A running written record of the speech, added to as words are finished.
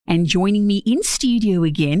And joining me in studio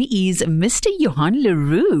again is Mr. Johan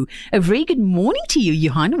Roux. A very good morning to you,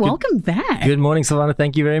 Johan. Welcome back. Good morning, Silvana.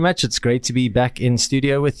 Thank you very much. It's great to be back in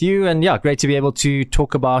studio with you. And yeah, great to be able to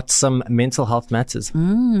talk about some mental health matters.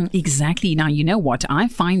 Exactly. Now, you know what? I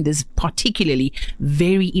find this particularly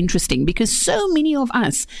very interesting because so many of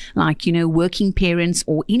us, like, working parents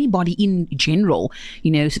or anybody in general,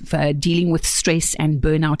 for dealing with stress and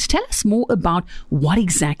burnout. Tell us more about what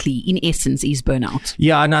exactly, in essence, is burnout.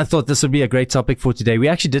 Yeah, and I thought this would be a great topic for today. We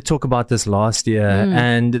actually did talk about this last year.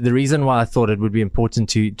 And the reason why I thought it would be important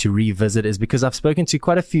to revisit is because I've spoken to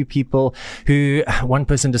quite a few people who, one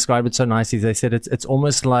person described it so nicely. They said it's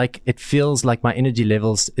almost like, it feels like my energy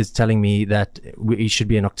levels is telling me that we should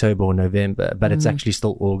be in October or November, but it's actually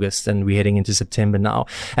still August and we're heading into September now.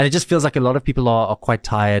 And it just feels like a lot of people are quite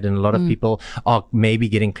tired, and a lot of people are maybe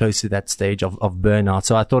getting close to that stage of burnout.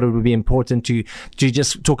 So I thought it would be important to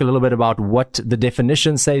just talk a little bit about what the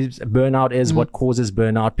definition says burnout is, what causes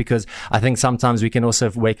burnout, because I think sometimes we can also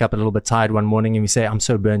wake up a little bit tired one morning and we say, I'm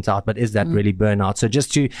so burnt out, but is that really burnout? So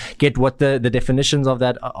just to get what the definitions of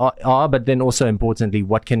that are, but then also importantly,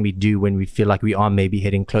 what can we do when we feel like we are maybe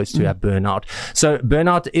heading close to a burnout? So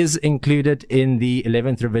burnout is included in the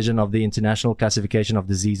 11th revision of the International Classification of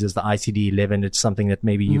Diseases, the ICD-11. It's something that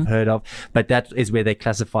maybe you've heard of, but that is where they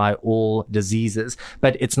classify all diseases.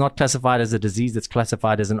 But it's not classified as a disease. It's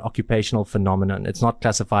classified as an occupational phenomenon. It's not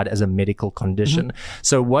classified as a medical condition.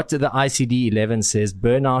 So what the ICD-11 says,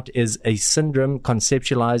 burnout is a syndrome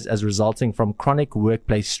conceptualized as resulting from chronic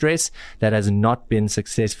workplace stress that has not been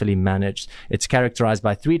successfully managed. It's characterized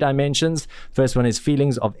by 3 dimensions. First one is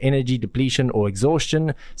feelings of energy depletion or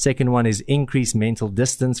exhaustion. Second one is increased mental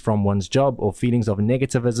distance from one's job, or feelings of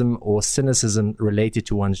negativism or cynicism related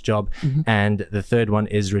to one's job. And the third one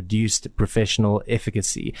is reduced professional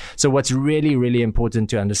efficacy. So what's really, really important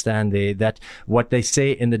to understand there, that what they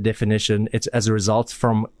say in the definition, it's as a result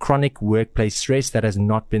from chronic workplace stress that has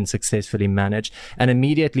not been successfully managed. And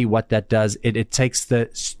immediately what that does, it takes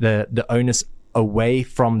the onus away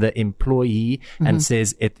from the employee and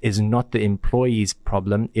says it is not the employee's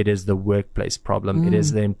problem, it is the workplace problem. It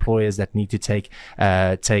is the employers that need to take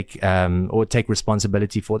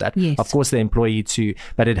responsibility for that. Of course the employee too,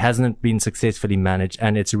 but it hasn't been successfully managed.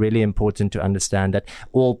 And it's really important to understand that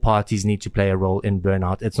all parties need to play a role in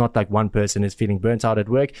burnout. It's not like one person is feeling burnt out at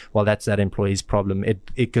work, well, that's that employee's problem,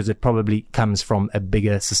 because it probably comes from a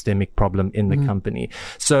bigger systemic problem in the company.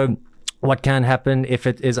 So what can happen if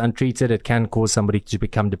it is untreated? It can cause somebody to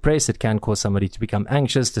become depressed. It can cause somebody to become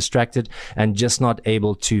anxious, distracted, and just not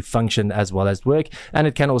able to function as well as work. And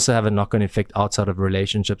it can also have a knock-on effect outside of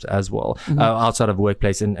relationships as well, outside of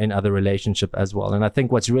workplace and in other relationship as well. And I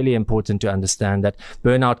think what's really important to understand that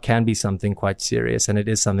burnout can be something quite serious, and it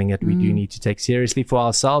is something that we do need to take seriously for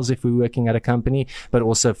ourselves if we're working at a company, but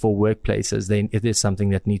also for workplaces. It is something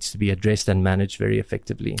that needs to be addressed and managed very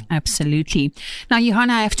effectively. Absolutely. Now,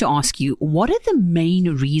 Johan, I have to ask you, what are the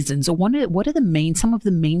main reasons, or what are some of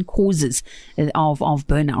the main causes of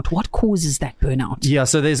burnout? What causes that burnout? Yeah,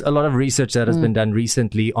 so there's a lot of research that has been done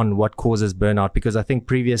recently on what causes burnout, because I think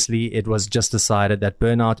previously it was just decided that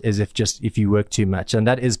burnout is if you work too much, and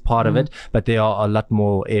that is part of it, but there are a lot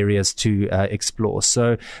more areas to explore.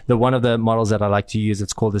 So one of the models that I like to use,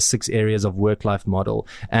 it's called the 6 areas of work-life model.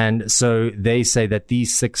 And so they say that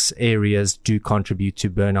these 6 areas do contribute to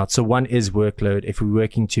burnout. So one is workload. If we're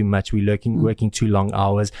working too much, we're working too long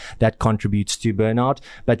hours, that contributes to burnout.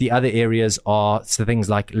 But the other areas are things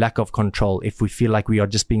like lack of control. If we feel like we are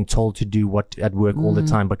just being told to do what at work all the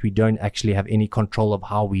time, but we don't actually have any control of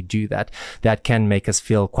how we do that, that can make us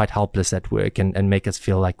feel quite helpless at work and make us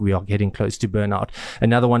feel like we are getting close to burnout.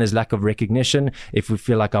 Another one is lack of recognition. If we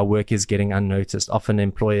feel like our work is getting unnoticed, often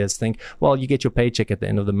employers think, well, you get your paycheck at the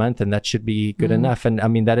end of the month and that should be good enough. And I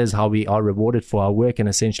mean, that is how we are rewarded for our work and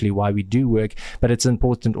essentially why we do work. But it's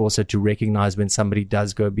important also to recognize when somebody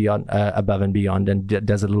does go beyond, above and beyond, and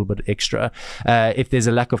does a little bit extra. If there's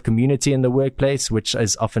a lack of community in the workplace, which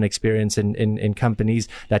is often experienced in companies,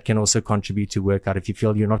 that can also contribute to workout. If you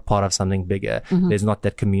feel you're not part of something bigger, there's not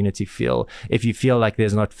that community feel. If you feel like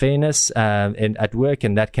there's not fairness at work,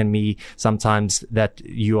 and that can be sometimes that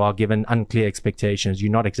you are given unclear expectations,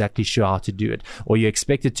 you're not exactly sure how to do it, or you're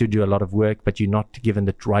expected to do a lot of work, but you're not given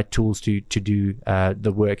the right tools to do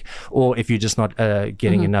the work, or if you're just not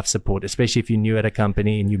getting enough support support, especially if you're new at a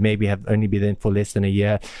company and you maybe have only been there for less than a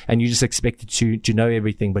year and you just expected to know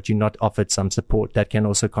everything, but you're not offered some support. That can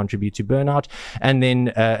also contribute to burnout. And then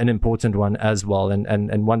an important one as well,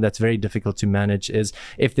 and one that's very difficult to manage, is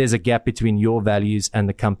if there's a gap between your values and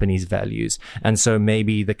the company's values. And so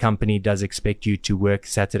maybe the company does expect you to work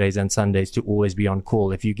Saturdays and Sundays, to always be on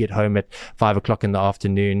call. If you get home at 5 o'clock in the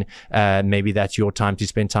afternoon, maybe that's your time to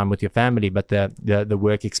spend time with your family, but the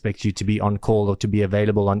work expects you to be on call or to be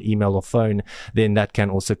available on email or phone, then that can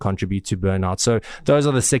also contribute to burnout. So those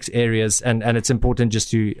are the 6 areas, and it's important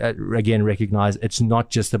just to again recognize it's not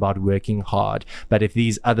just about working hard, but if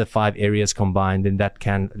these other 5 areas combine, then that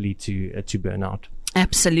can lead to burnout.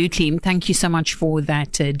 Absolutely. Thank you so much for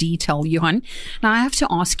that detail, Johan. Now, I have to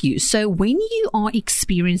ask you, so when you are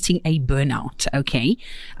experiencing a burnout, okay,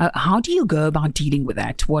 how do you go about dealing with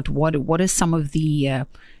that? What are some of the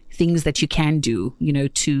things that you can do,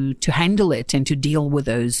 to handle it and to deal with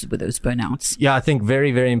those burnouts? Yeah, I think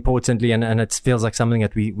very, very importantly, and it feels like something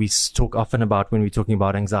that we talk often about when we're talking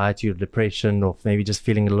about anxiety or depression, or maybe just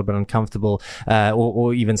feeling a little bit uncomfortable,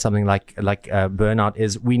 or even something like burnout,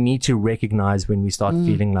 is we need to recognize when we start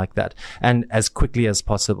feeling like that, and as quickly as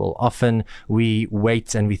possible. Often we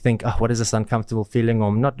wait and we think, what is this uncomfortable feeling, or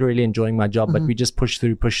I'm not really enjoying my job, but we just push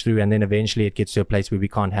through, and then eventually it gets to a place where we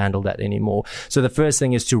can't handle that anymore. So the first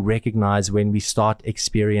thing is to recognize when we start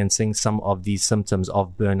experiencing some of these symptoms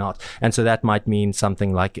of burnout. And so that might mean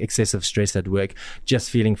something like excessive stress at work, just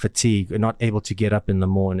feeling fatigued, not able to get up in the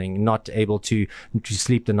morning, not able to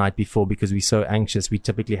sleep the night before because we're so anxious. We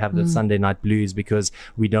typically have the Sunday night blues because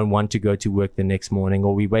we don't want to go to work the next morning,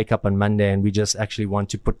 or we wake up on Monday and we just actually want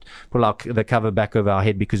to pull the cover back over our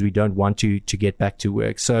head because we don't want to get back to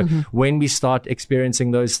work. So when we start experiencing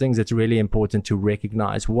those things, it's really important to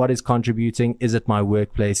recognize what is contributing. Is it my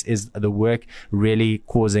workplace? Is the work really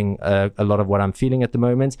causing a lot of what I'm feeling at the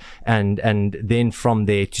moment? And then from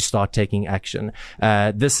there to start taking action.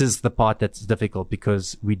 This is the part that's difficult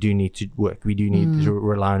because we do need to work. We do need to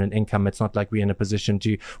rely on an income. It's not like we're in a position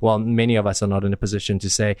to, many of us are not in a position to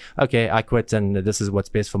say, okay, I quit and this is what's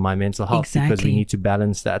best for my mental health, because we need to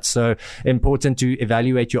balance that. So important to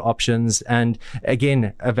evaluate your options, and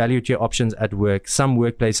again, evaluate your options at work. Some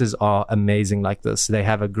workplaces are amazing like this. They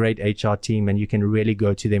have a great HR team and you can really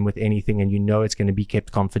go to them with anything and it's going to be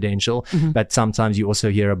kept confidential. But sometimes you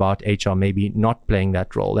also hear about HR maybe not playing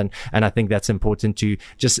that role, and I think that's important to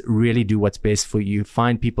just really do what's best for you.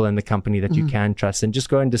 Find people in the company that you can trust, and just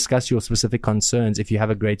go and discuss your specific concerns. If you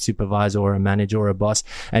have a great supervisor or a manager or a boss,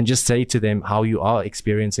 and just say to them how you are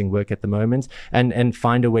experiencing work at the moment, and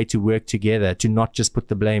find a way to work together, to not just put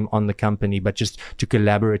the blame on the company, but just to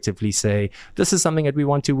collaboratively say, this is something that we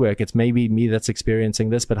want to work. It's maybe me that's experiencing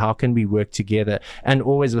this, but how can we work together? And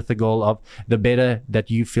always with the goal of the better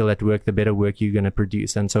that you feel at work, the better work you're going to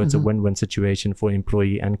produce. And so it's a win-win situation for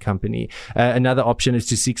employee and company. Another option is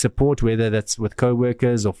to seek support, whether that's with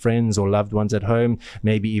co-workers or friends or loved ones at home,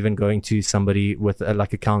 maybe even going to somebody with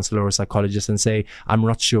like a counselor or a psychologist and say, I'm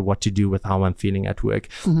not sure what to do with how I'm feeling at work.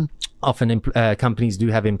 Often companies do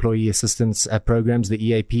have employee assistance programs, the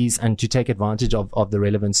EAPs, and to take advantage of the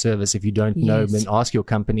relevant service. If you don't know, then ask your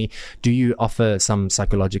company, do you offer some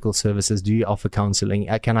psychological services? Do you offer counseling?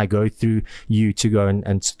 Can I go through you to go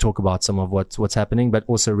and talk about some of what's happening? But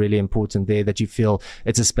also really important there that you feel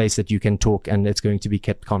it's a space that you can talk and it's going to be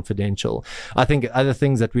kept confidential. I think other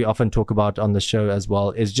things that we often talk about on the show as well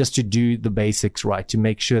is just to do the basics right, to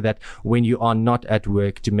make sure that when you are not at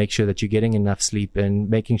work, to make sure that you're getting enough sleep and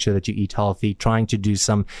making sure that you eat healthy, trying to do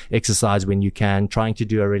some exercise when you can, trying to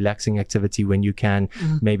do a relaxing activity when you can,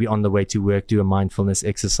 maybe on the way to work, do a mindfulness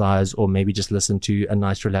exercise, or maybe just listen to a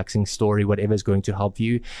nice relaxing story, whatever is going to help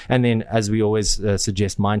you. And then, as we always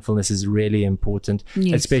suggest, mindfulness is really important,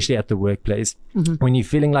 especially at the workplace. When you're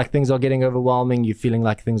feeling like things are getting overwhelming, you're feeling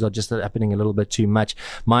like things are just happening a little bit too much,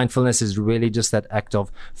 mindfulness is really just that act of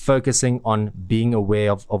focusing on being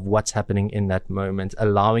aware of what's happening in that moment,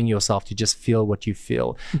 allowing yourself to just feel what you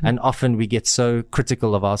feel. And often we get so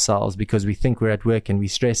critical of ourselves because we think we're at work and we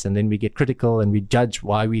stress, and then we get critical and we judge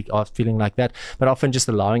why we are feeling like that. But often just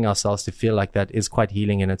allowing ourselves to feel like that is quite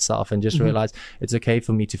healing in itself, and just realize it's okay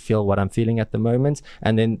for me to feel what I'm feeling at the moment,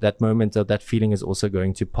 and then that moment of that feeling is also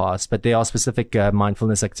going to pass. But there are specific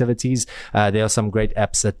mindfulness activities. There are some great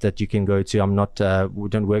apps that you can go to. I'm not we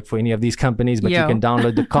don't work for any of these companies, but you can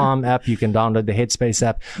download the Calm app, you can download the Headspace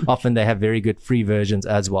app. Often they have very good free versions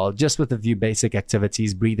as well, just with a few basic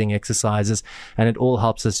activities, breathing exercises, and it all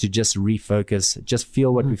helps us to just refocus, just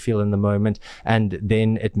feel what we feel in the moment, and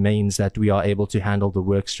then it means that we are able to handle the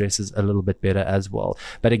work stresses a little bit better as well.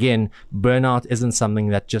 But again, burnout is isn't something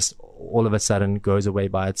that just all of a sudden goes away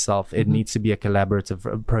by itself. It needs to be a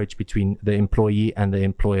collaborative approach between the employee and the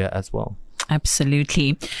employer as well.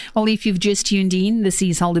 Absolutely. Well, if you've just tuned in, this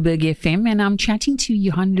is Helderberg FM, and I'm chatting to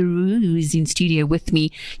Johan Roux, who is in studio with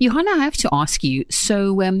me. Johan, I have to ask you,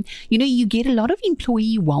 so, you get a lot of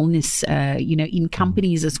employee wellness, in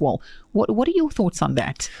companies as well. What are your thoughts on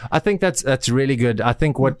that? I think that's really good. I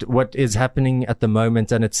think what is happening at the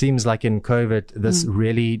moment, and it seems like in COVID, this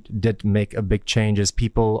really did make a big change, as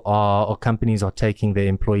people or companies are taking their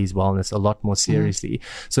employees' wellness a lot more seriously.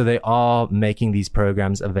 So they are making these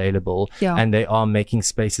programs available, and they are making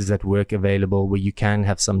spaces at work available where you can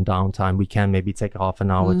have some downtime. We can maybe take half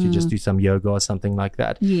an hour to just do some yoga or something like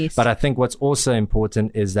that. Yes. But I think what's also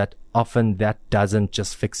important is that often that doesn't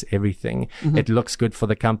just fix everything. It looks good for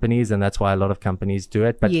the companies, and that's why a lot of companies do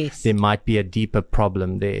it. But there might be a deeper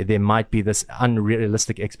problem. There might be this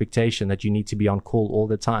unrealistic expectation that you need to be on call all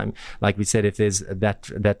the time. Like we said, if there's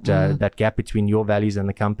that gap between your values and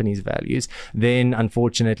the company's values, then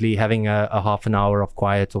unfortunately having a half an hour of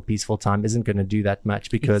quiet or peaceful time isn't going to do that much,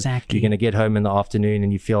 because you're going to get home in the afternoon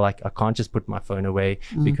and you feel like, I can't just put my phone away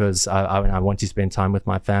because I want to spend time with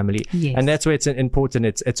my family. And that's where it's important.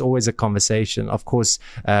 It's always a conversation. Of course,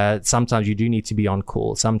 sometimes you do need to be on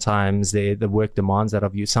call. Sometimes the work demands that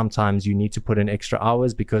of you. Sometimes you need to put in extra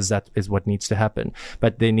hours because that is what needs to happen.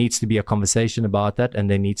 But there needs to be a conversation about that,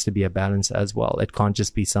 and there needs to be a balance as well. It can't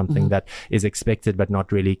just be something that is expected but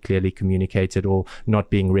not really clearly communicated or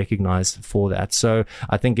not being recognized for that. So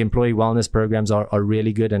I think employee wellness programs are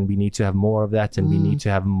really good, and we need to have more of that, and we need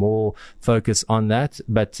to have more focus on that.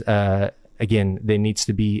 But again, there needs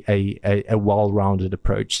to be a well-rounded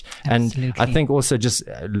approach. Absolutely. And I think also just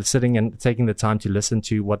sitting and taking the time to listen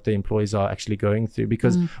to what the employees are actually going through,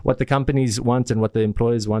 because what the companies want and what the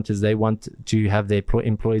employers want is they want to have their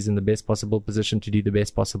employees in the best possible position to do the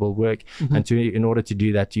best possible work. And in order to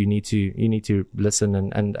do that, you need to listen,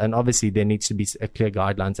 and obviously there needs to be clear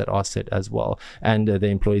guidelines that are set as well. And the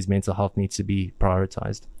employees' mental health needs to be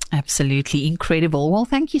prioritized. Absolutely incredible. Well,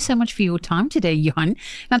 thank you so much for your time today, Johan.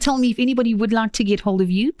 Now tell me, if anybody would like to get hold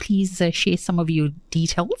of you, please share some of your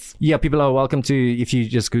details. Yeah, people are welcome to, if you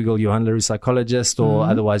just Google Johan Roux psychologist, or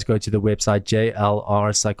otherwise go to the website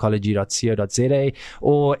jlrpsychology.co.za,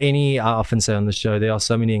 or I often say on the show, there are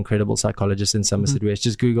so many incredible psychologists in Somerset West.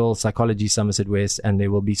 Just Google Psychology Somerset West, and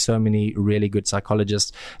there will be so many really good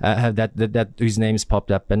psychologists that whose names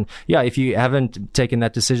popped up. And yeah, if you haven't taken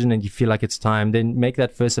that decision and you feel like it's time, then make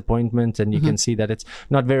that first appointment, and you can see that it's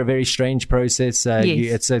not very, very strange process.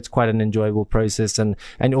 It's quite an enjoyable process, and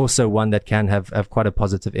also one that can have quite a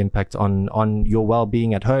positive impact on your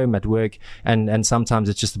well-being at home, at work, and sometimes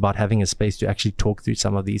it's just about having a space to actually talk through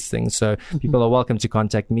some of these things. So people are welcome to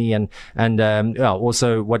contact me, and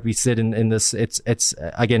also what we said in this, it's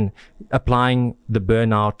again applying the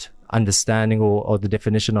burnout understanding or the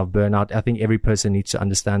definition of burnout. I think every person needs to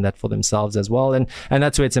understand that for themselves as well, and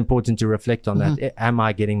that's where it's important to reflect on that. Am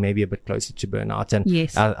I getting maybe a bit closer to burnout? And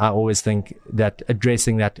I always think that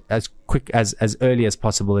addressing that as quick as early as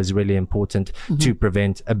possible is really important to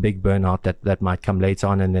prevent a big burnout that might come later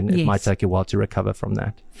on, and then it might take a while to recover from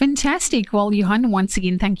that. Fantastic. Well, Johan, once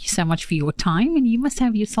again, thank you so much for your time, and you must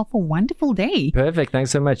have yourself a wonderful day. Perfect.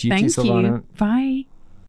 Thanks so much. You too, Silvana. Bye.